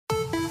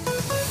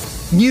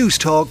News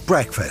Talk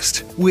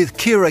Breakfast with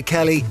Ciara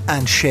Kelly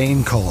and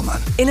Shane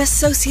Coleman. In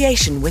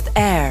association with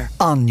AIR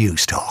on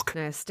News Talk.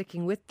 Now,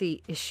 sticking with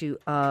the issue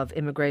of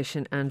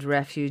immigration and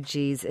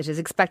refugees, it is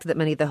expected that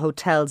many of the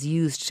hotels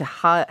used to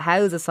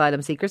house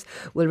asylum seekers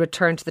will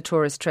return to the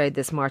tourist trade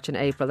this March and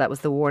April. That was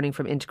the warning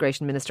from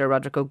Integration Minister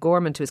Roderick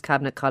O'Gorman to his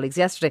Cabinet colleagues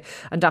yesterday.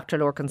 And Dr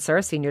Lorcan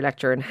Sir, Senior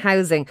Lecturer in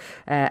Housing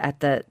at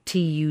the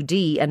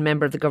TUD and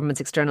member of the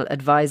Government's External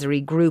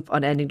Advisory Group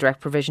on Ending Direct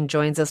Provision,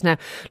 joins us now.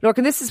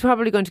 Lorcan, this is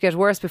probably going to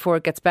get worse before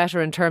it gets better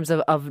in terms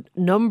of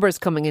numbers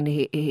coming in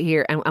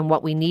here and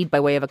what we need by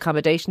way of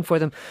accommodation for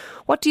them.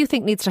 What do you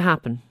think needs to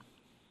happen?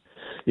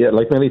 Yeah,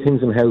 like many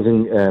things in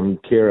housing,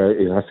 Ciara,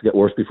 it has to get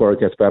worse before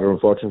it gets better,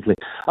 unfortunately.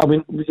 I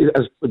mean,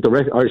 as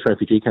the Irish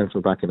Refugee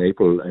Council back in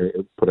April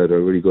put out a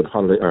really good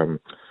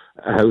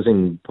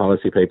housing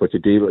policy paper to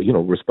deal,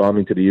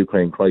 responding to the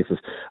Ukraine crisis,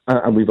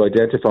 and we've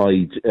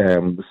identified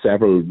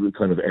several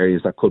kind of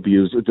areas that could be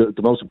used.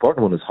 The most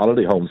important one is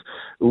holiday homes.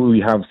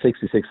 We have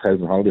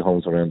 66,000 holiday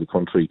homes around the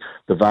country,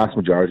 the vast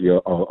majority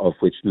of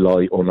which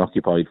lie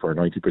unoccupied for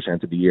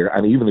 90% of the year.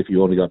 And even if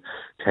you only got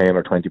 10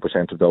 or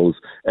 20% of those,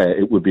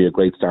 it would be a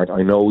great start.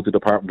 I know the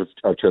Department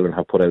of Children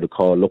have put out a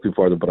call looking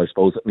for them, but I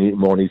suppose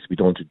more needs to be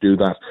done to do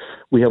that.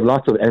 We have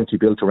lots of empty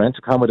built-to-rent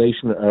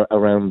accommodation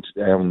around,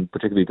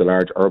 particularly the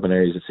large urban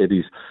areas of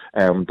cities,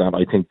 that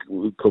I think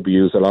could be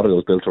used. A lot of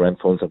those built-to-rent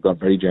funds have got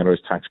very generous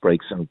tax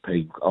breaks and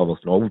pay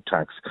almost no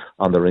tax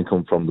on their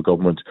income from the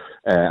government,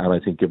 and I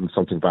think giving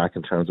something back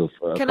in terms of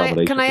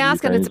accommodation. Can I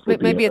ask, and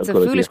maybe it's a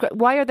foolish question,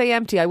 why are they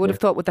empty? I would have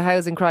thought with the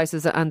housing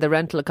crisis and the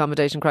rental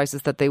accommodation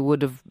crisis that they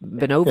would have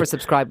been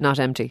oversubscribed, not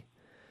empty.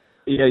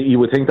 Yeah, you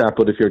would think that,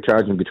 but if you're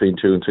charging between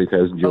 €2,000 and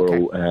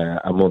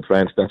 €3,000 a month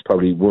rent, that's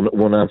probably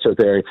one answer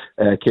there,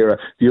 Ciara.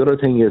 The other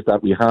thing is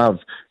that we have,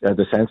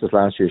 the census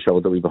last year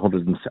showed that we have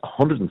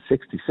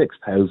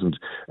 166,000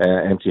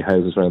 empty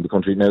houses around the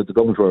country. Now, the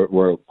government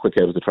were quick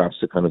out of the traps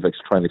to kind of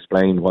try and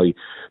explain why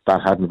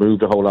that hadn't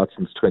moved a whole lot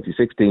since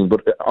 2016,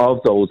 but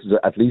of those,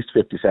 at least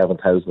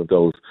 57,000 of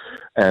those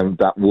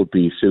that would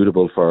be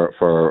suitable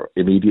for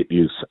immediate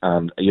use.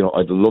 And,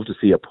 I'd love to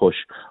see a push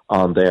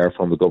on there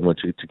from the government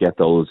to get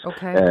those up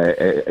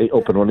and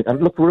running.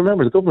 And look,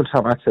 remember, the government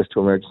have access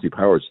to emergency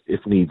powers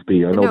if needs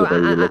be. I know that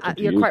they're reluctant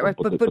to use quite right.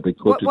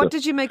 But what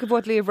did you make of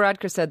what Leo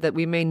Varadkar said, that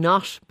we may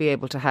not be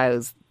able to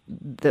house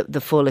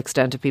the full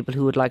extent of people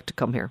who would like to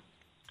come here?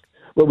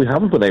 Well, we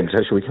haven't been able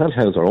to. We can't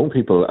house our own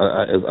people,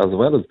 as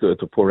well as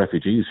the poor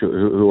refugees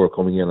who are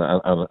coming in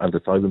and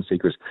asylum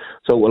seekers.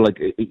 So, I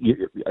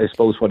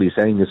suppose what he's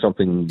saying is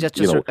something. Just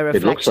a reflection,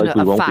 it looks like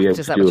we won't be able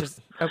to do it.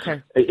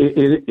 Okay.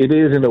 It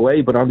is in a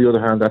way, but on the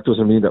other hand, that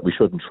doesn't mean that we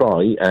shouldn't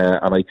try.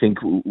 And I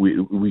think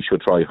we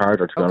should try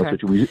harder. To be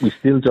honest with you, we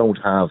still don't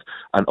have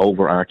an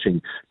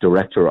overarching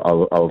director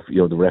of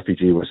the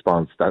refugee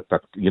response that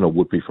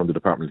would be from the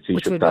Department of Taoiseach,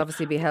 which would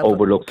obviously be helpful.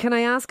 Overlooks. Can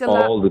I ask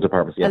all the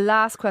departments? Yeah. A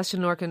last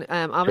question, Lorcan.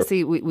 Obviously,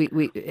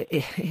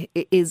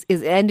 is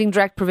ending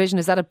direct provision,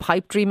 is that a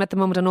pipe dream at the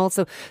moment? And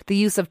also the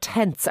use of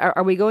tents.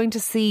 Are we going to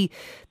see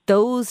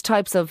those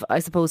types of, I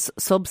suppose,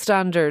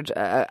 substandard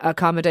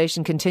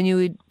accommodation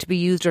continue to be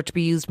used, or to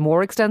be used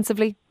more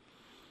extensively?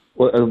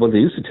 Well, the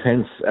use of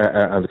tents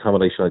and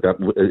accommodation like that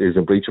is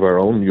in breach of our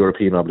own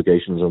European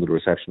obligations under the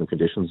Reception and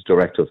Conditions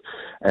Directive,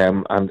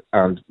 and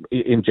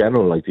in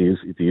general, like the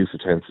use of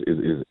tents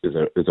is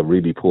a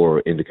really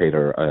poor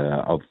indicator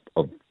of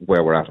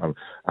where we're at and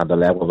the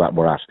level that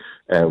we're at.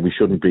 We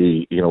shouldn't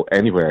be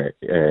anywhere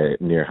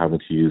near having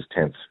to use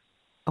tents.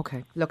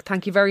 Okay. Look,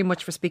 thank you very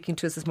much for speaking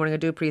to us this morning. I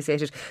do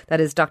appreciate it. That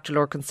is Dr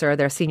Lorcan Sir,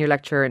 their Senior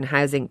Lecturer in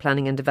Housing,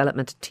 Planning and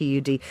Development at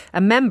TUD, a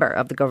member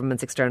of the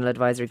Government's External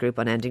Advisory Group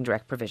on Ending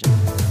Direct Provision.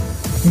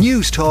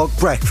 News Talk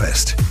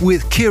Breakfast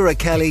with Ciara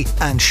Kelly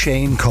and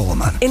Shane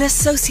Coleman. In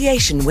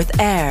association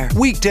with AIR.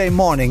 Weekday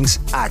mornings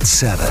at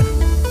 7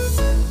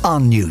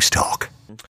 on News Talk.